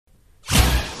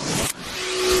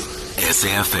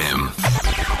SAFM.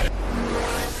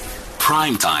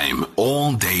 Prime time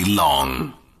all day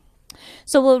long.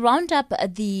 So we'll round up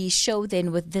the show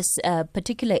then with this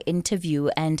particular interview,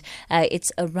 and it's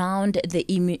around the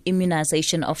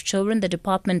immunization of children. The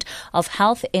Department of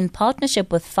Health, in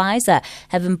partnership with Pfizer,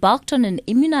 have embarked on an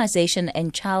immunization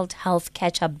and child health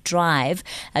catch-up drive.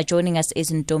 Joining us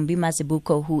is Ntombi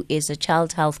Mazibuko, who is a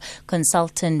child health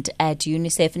consultant at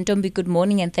UNICEF. Ntombi, good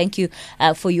morning, and thank you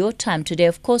for your time today.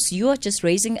 Of course, you are just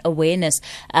raising awareness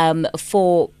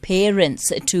for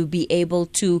parents to be able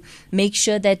to make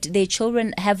sure that their children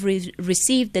have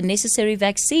received the necessary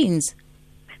vaccines.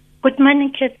 Good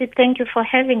morning, Casey. Thank you for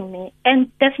having me.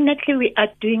 And definitely we are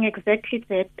doing exactly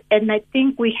that. And I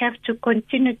think we have to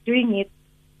continue doing it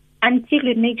until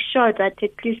we make sure that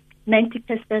at least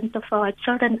 90% of our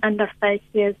children under 5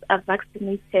 years are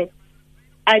vaccinated.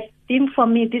 I think for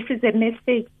me, this is a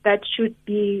message that should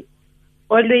be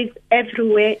always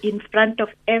everywhere in front of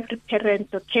every parent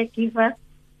or caregiver,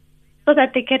 so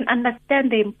that they can understand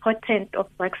the importance of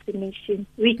vaccination.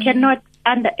 We cannot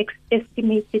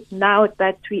underestimate it now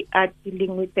that we are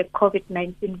dealing with the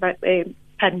COVID-19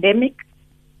 pandemic.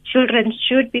 Children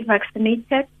should be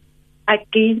vaccinated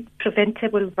against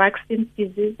preventable vaccine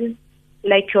diseases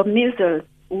like your measles,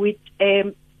 which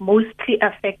mostly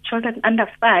affect children under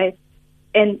 5,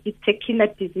 and it's a killer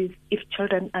disease if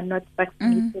children are not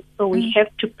vaccinated. So we have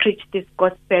to preach this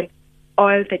gospel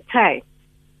all the time.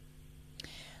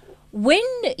 When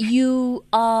you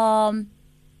are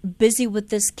busy with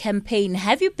this campaign,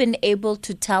 have you been able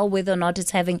to tell whether or not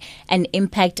it's having an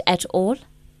impact at all?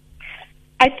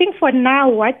 I think for now,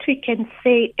 what we can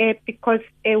say, because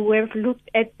we've looked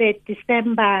at the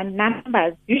December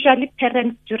numbers, usually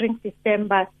parents during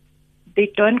December,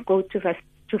 they don't go to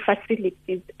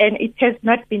facilities, and it has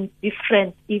not been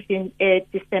different even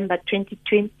December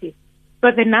 2020.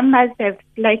 So the numbers have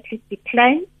slightly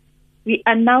declined. We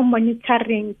are now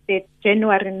monitoring the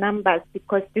January numbers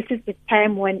because this is the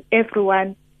time when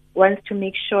everyone wants to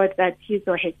make sure that his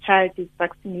or her child is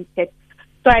vaccinated.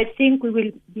 So I think we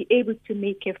will be able to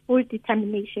make a full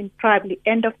determination probably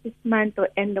end of this month or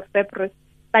end of February.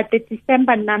 But the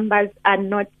December numbers are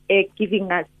not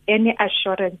giving us any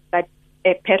assurance that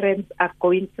parents are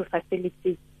going to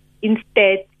facilities.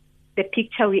 Instead, the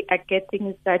picture we are getting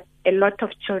is that a lot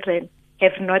of children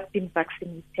have not been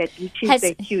vaccinated, which is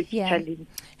a huge challenge.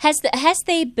 Has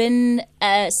there been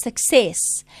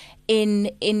success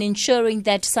in ensuring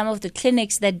that some of the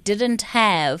clinics that didn't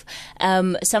have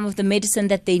some of the medicine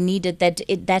that they needed,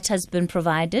 that has been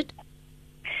provided?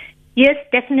 Yes,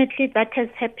 definitely that has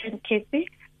happened, Casey.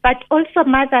 But also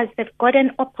mothers have got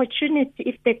an opportunity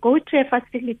if they go to a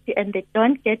facility and they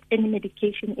don't get any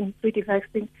medication, including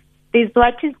vaccine. There's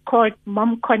what is called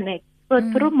Mom Connect. So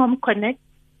through Mom Connect,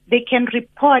 they can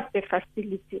report the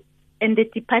facility, and the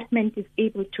department is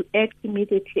able to act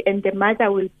immediately, and the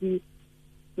mother will be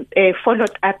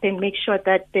followed up and make sure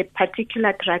that the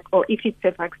particular drug, or if it's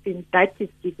a vaccine, that is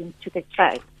given to the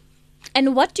child.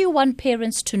 And what do you want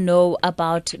parents to know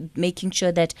about making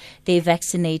sure that they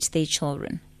vaccinate their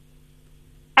children?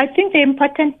 I think the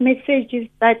important message is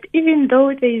that even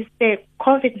though there is the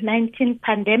COVID-19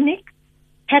 pandemic,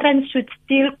 parents should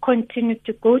still continue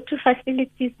to go to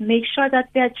facilities, make sure that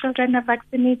their children are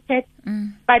vaccinated,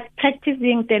 but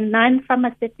practicing the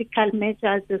non-pharmaceutical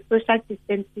measures, the social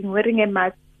distancing, wearing a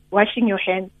mask, washing your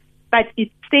hands. But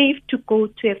it's safe to go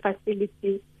to a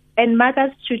facility, and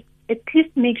mothers should at least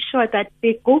make sure that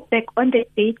they go back on the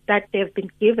date that they've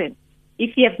been given.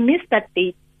 If you have missed that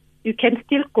date, you can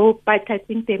still go, but I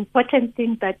think the important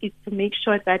thing that is to make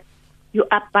sure that you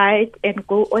abide and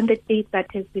go on the date that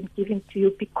has been given to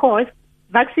you, because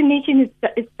vaccination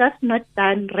is just not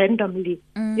done randomly.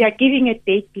 We are giving a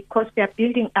date because we are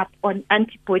building up on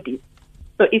antibodies.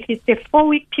 So if it's a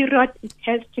 4-week period, it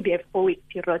has to be a 4-week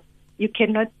period. You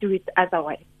cannot do it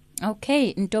otherwise.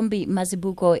 Okay, Ntombi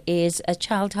Mazibuko is a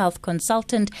child health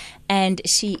consultant, and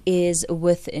she is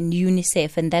with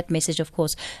UNICEF, and that message, of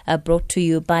course, brought to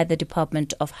you by the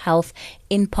Department of Health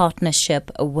in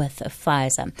partnership with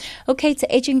Pfizer. Okay, it's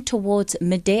edging towards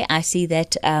midday. I see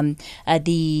that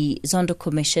the Zondo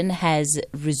Commission has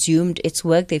resumed its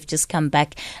work. They've just come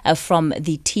back from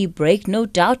the tea break. No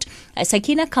doubt,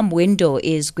 Sakina Kamwendo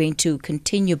is going to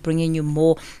continue bringing you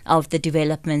more of the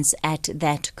developments at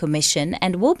that commission,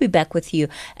 and we'll be back with you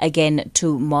again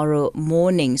tomorrow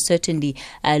morning. Certainly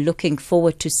looking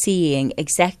forward to seeing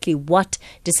exactly what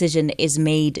decision is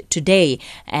made today.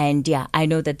 And yeah, I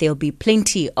know that there'll be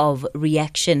plenty of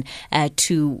reaction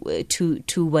to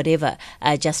whatever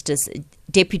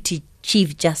Deputy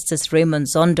Chief Justice Raymond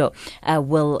Zondo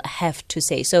will have to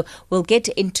say. So we'll get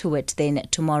into it then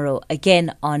tomorrow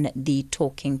again on the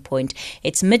Talking Point.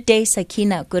 It's midday.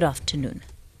 Sakina, good afternoon.